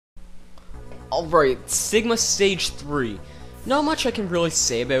Alright, Sigma Stage 3. Not much I can really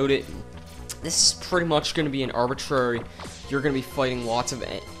say about it. This is pretty much going to be an arbitrary, you're going to be fighting lots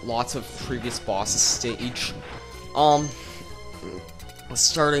of previous bosses stage.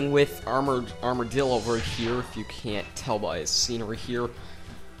 Starting with Armadillo over here, if you can't tell by his scenery here.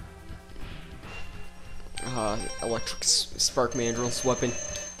 Electric Spark Mandrill's weapon.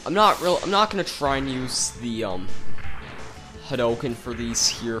 I'm not gonna try and use the Hadouken for these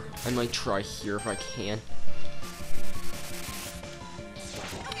here. I might try here if I can.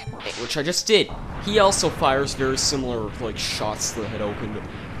 Which I just did. He also fires very similar like shots to the Hadouken.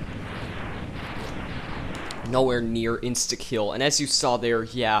 Nowhere near insta-kill. And as you saw there,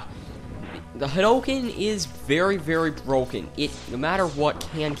 yeah, the Hadouken is very, very broken. It, no matter what,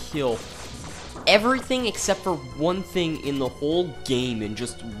 can kill everything except for one thing in the whole game in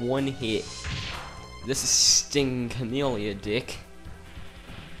just one hit. This is Sting Camellia, dick.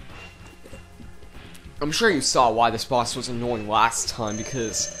 I'm sure you saw why this boss was annoying last time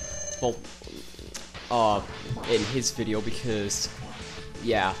because, well, in his video, because,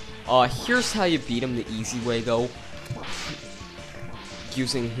 yeah. Here's how you beat him the easy way, though.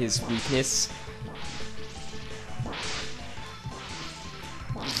 Using his weakness.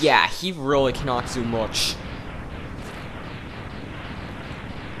 Yeah, he really cannot do much.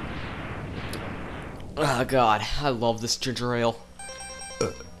 Oh god, I love this ginger ale.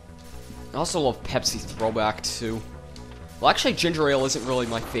 I also love Pepsi Throwback, too. Well, actually, ginger ale isn't really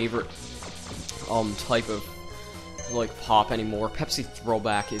my favorite, type of like pop anymore. Pepsi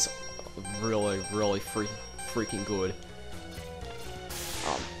Throwback is really freaking good.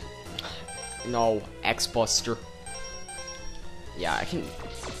 No, X-Buster. Yeah, I can.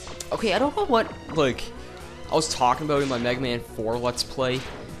 Okay, I don't know what like I was talking about in my Megaman 4 Let's Play,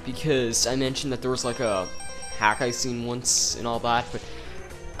 because I mentioned that there was like a hack I seen once and all that, but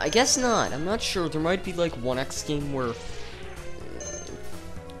I guess not. I'm not sure. There might be like one X game where,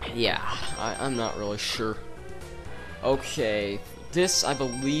 yeah, I'm not really sure. Okay, this, I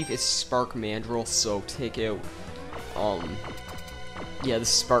believe, is Spark Mandrill, so take out, yeah, this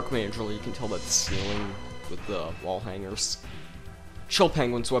is Spark Mandrill, you can tell by the ceiling with the wall hangers. Chill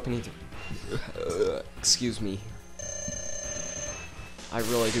Penguin's weapon either. Excuse me. I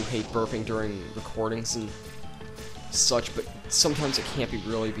really do hate burping during recordings and such, but sometimes it can't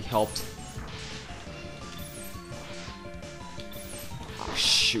really be helped. Oh,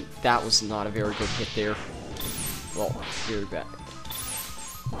 shoot, that was not a very good hit there. Well, very bad.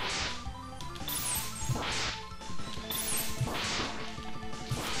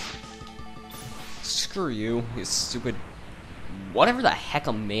 Screw you, you stupid. Whatever the heck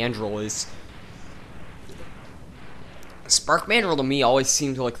a mandrill is. Spark Mandrill to me always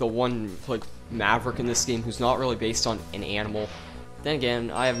seemed like the one, like, maverick in this game who's not really based on an animal. Then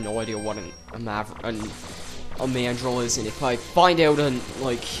again, I have no idea what a mandrill is, and if I find out on,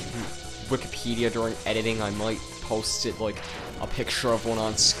 like, Wikipedia during editing, I might post it, like, a picture of one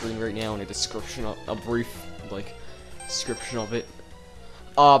on screen right now and a description of, a brief, like, description of it.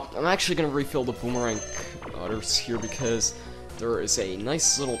 I'm actually gonna refill the boomerang cutters here because there is a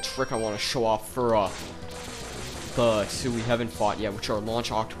nice little trick I want to show off for, the two we haven't fought yet, which are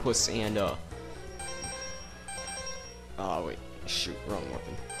Launch Octopus and, wait, shoot, wrong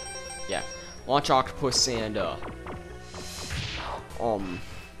weapon. Yeah, Launch Octopus and,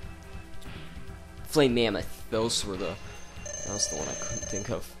 Flame Mammoth. That was the one I couldn't think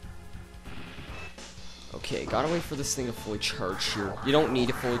of. Okay, gotta wait for this thing to fully charge here. You don't need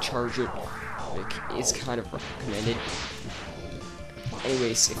to fully charge it. It's kind of recommended.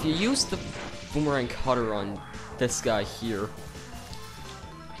 Anyways, if you use the boomerang cutter on this guy here.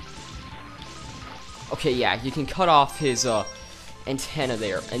 Okay, yeah, you can cut off his, antenna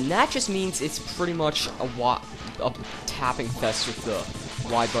there. And that just means it's pretty much a tapping fest with the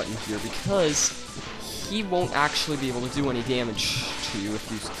Y button here, because he won't actually be able to do any damage to you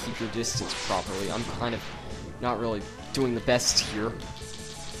if you keep your distance properly. I'm kind of not really doing the best here.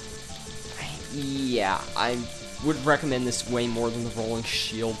 Yeah, I would recommend this way more than the Rolling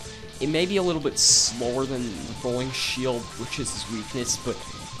Shield. It may be a little bit slower than the Rolling Shield, which is his weakness, but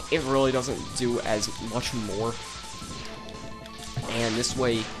it really doesn't do as much more. And this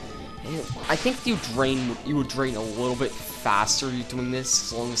way, I think you would drain a little bit faster doing this,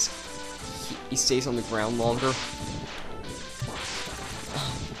 as long as he stays on the ground longer.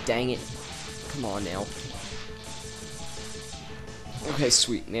 Dang it. Come on now. Okay,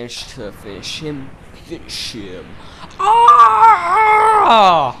 sweet. Managed to finish him.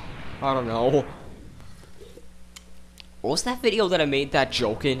 Ah! I don't know. What was that video that I made that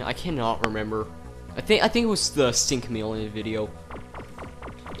joke in? I cannot remember. I think it was the Sting Chameleon video.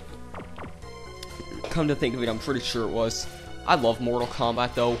 come to think of it, I'm pretty sure it was. I love Mortal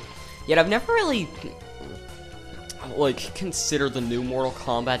Kombat, though. Yet I've never really, like, considered the new Mortal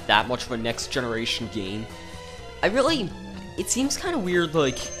Kombat that much of a next-generation game. It seems kind of weird,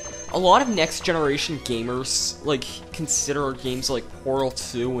 like, a lot of next-generation gamers, like, consider games like Portal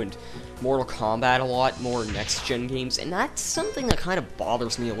 2 and Mortal Kombat a lot more next-gen games, and that's something that kind of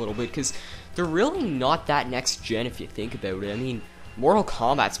bothers me a little bit, because they're really not that next-gen if you think about it. I mean, Mortal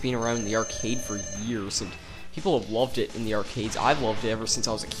Kombat's been around in the arcade for years, and people have loved it in the arcades. I've loved it ever since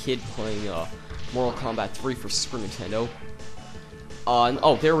I was a kid playing Mortal Kombat 3 for Super Nintendo.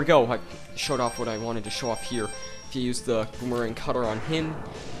 Oh, there we go. I showed off what I wanted to show off here. If you use the boomerang cutter on him,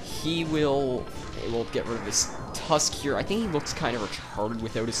 it will get rid of his tusk here. I think he looks kind of retarded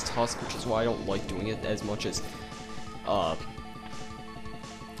without his tusk, which is why I don't like doing it as much as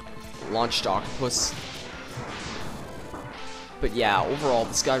Launched Octopus. But yeah, overall,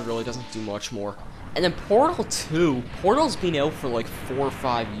 this guy really doesn't do much more. And then Portal 2. Portal's been out for like 4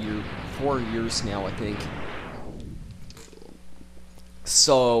 years now, I think.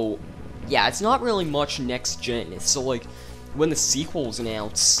 So, yeah, it's not really much next gen. So, like, when the sequel was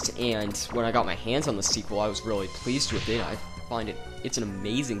announced, and when I got my hands on the sequel, I was really pleased with it. I find it's an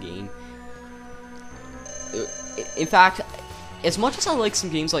amazing game. In fact, as much as I like some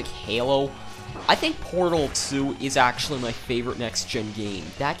games like Halo, I think Portal 2 is actually my favorite next-gen game.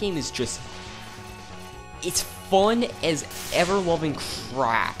 That game is just... it's fun as ever-loving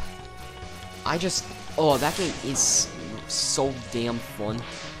crap. Oh, that game is so damn fun.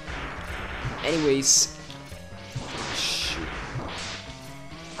 Anyways... shoot.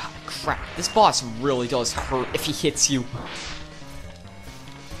 Oh, crap. This boss really does hurt if he hits you.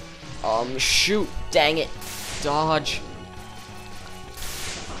 Shoot. Dang it. Dodge.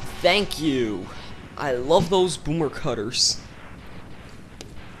 Thank you. I love those boomer cutters.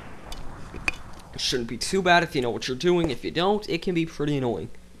 It shouldn't be too bad if you know what you're doing. If you don't, it can be pretty annoying.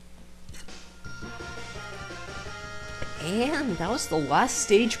 And that was the last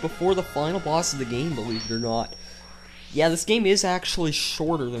stage before the final boss of the game, believe it or not. Yeah, this game is actually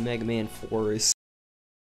shorter than Mega Man 4 is.